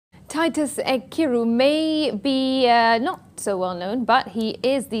Titus Ekiru may be not so well known, but he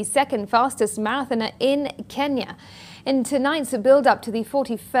is the second fastest marathoner in Kenya. In tonight's build-up to the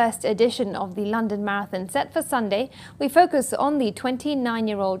 41st edition of the London Marathon set for Sunday, we focus on the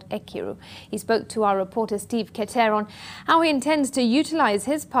 29-year-old Ekiru. He spoke to our reporter Titus Ekiru on how he intends to utilize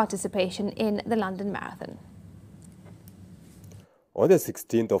his participation in the London Marathon. On the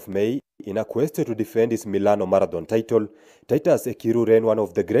 16th of May, in a quest to defend his Milano Marathon title, Titus Ekiru ran one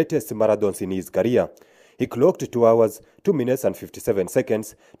of the greatest marathons in his career. He clocked 2 hours, 2 minutes and 57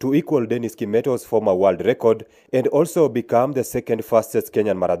 seconds to equal Dennis Kimeto's former world record and also become the second fastest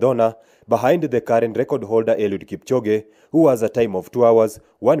Kenyan marathoner behind the current record holder Eliud Kipchoge, who has a time of 2 hours,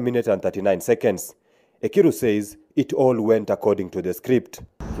 1 minute and 39 seconds. Ekiru says it all went according to the script.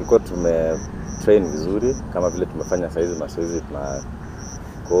 Tulikuwa tumetrain vizuri kama vile tumefanya saizi mazoezi na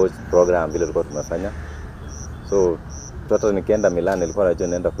coach program vile tulikuwa tumefanya. So hata nikienda Milan nilikuwa najua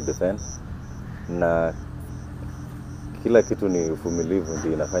naenda kudefend na kila kitu ni uvumilivu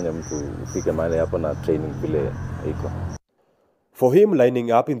ndio inafanya mtu ufike mahali hapo na training vile iko. For him,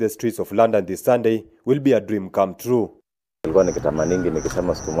 lining up in the streets of London this Sunday will be a dream come true. Nilikuwa nikitamaningi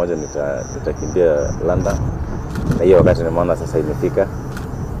nikisema siku moja nitakimbia London. Na hiyo wakati nimeona sasa imefika.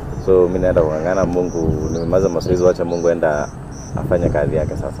 So mimi naenda kungangana. Mungu nimemaza mazoezi, acha Mungu enda afanye kazi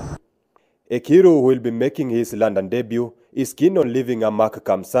yake sasa. Ekiru, who will be making his London debut, is keen on leaving a mark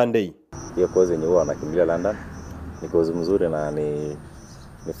come Sunday. Hiyo kozi yenye huwa anakimbilia London ni kozi mzuri na ni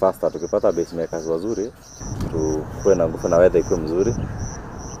faster. Tukipata base makers wazuri, tuwe na nguvu na weather ikuwe mzuri,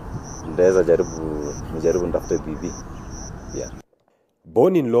 ndaweza jaribu nitafute BB. Yeah.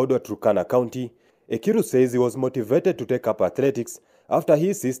 Born in Lodwar, Turkana County, Ekiru says he was motivated to take up athletics after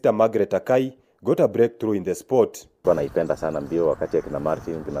his sister Margaret Akai got a breakthrough in the sport. Kwa naipenda sana mbio wakati ya kina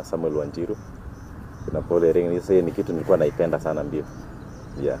Martin, kina Samuel Wanjiru, kina Paul Ring, ni kitu nilikuwa naipenda sana mbio.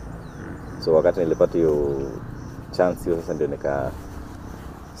 Yeah. So wakati nilipata hiyo chance hiyo sasa ndio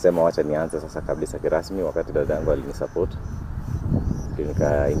nikasema wacha nianze sasa kabisa kirasmi. Wakati dada yangu alinisupport ndio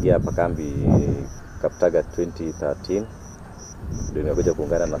nikaingia hapa kambi Kaptaga 2013 ndio nikakuja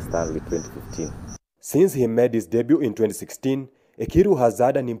kuungana na Stanley 2015. Since he made his debut in 2016, Ekiru has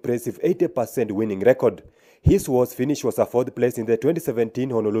had an impressive 80% winning record. His worst finish was a 4th place in the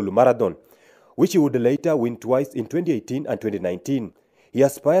 2017 Honolulu Marathon, which he would later win twice in 2018 and 2019. He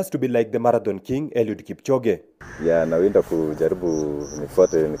aspires to be like the marathon king Eliud Kipchoge. Yeah, nawinda kujaribu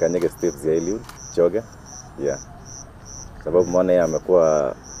nifuate nikanyage steps ya Eliud Kipchoge. Yeah. Sababu mwana yeye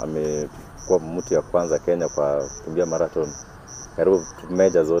amekuwa mtu ya kwanza Kenya kwa kukimbia marathon karibu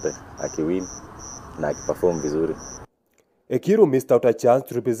major zote akiwin na akiperform vizuri. Ekiru missed out a chance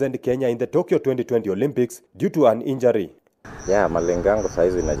to represent Kenya in the Tokyo 2020 Olympics due to an injury. Yeah, malengo yangu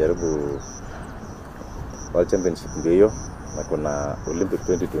saizi najaribu World Championship ndio hiyo na kuna Olympic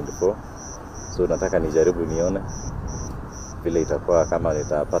 2024. So nataka nijaribu nione vile itakuwa kama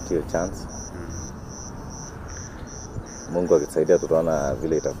nitapata hiyo chance. Mungu akisaidia tutaona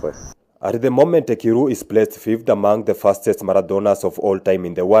vile itakuwa. At the moment, Ekiru is placed 5th among the fastest marathoners of all time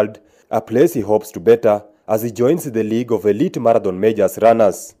in the world, a place he hopes to better as he joins the league of elite marathon majors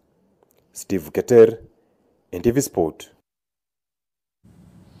runners. Titus Ekiru, NTV Sport.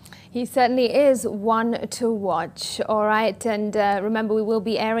 He certainly is one to watch. All right, and remember, we will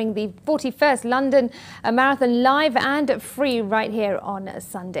be airing the 41st London Marathon live and free right here on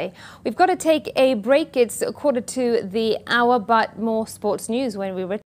Sunday. We've got to take a break. It's 1:45, but more sports news when we return.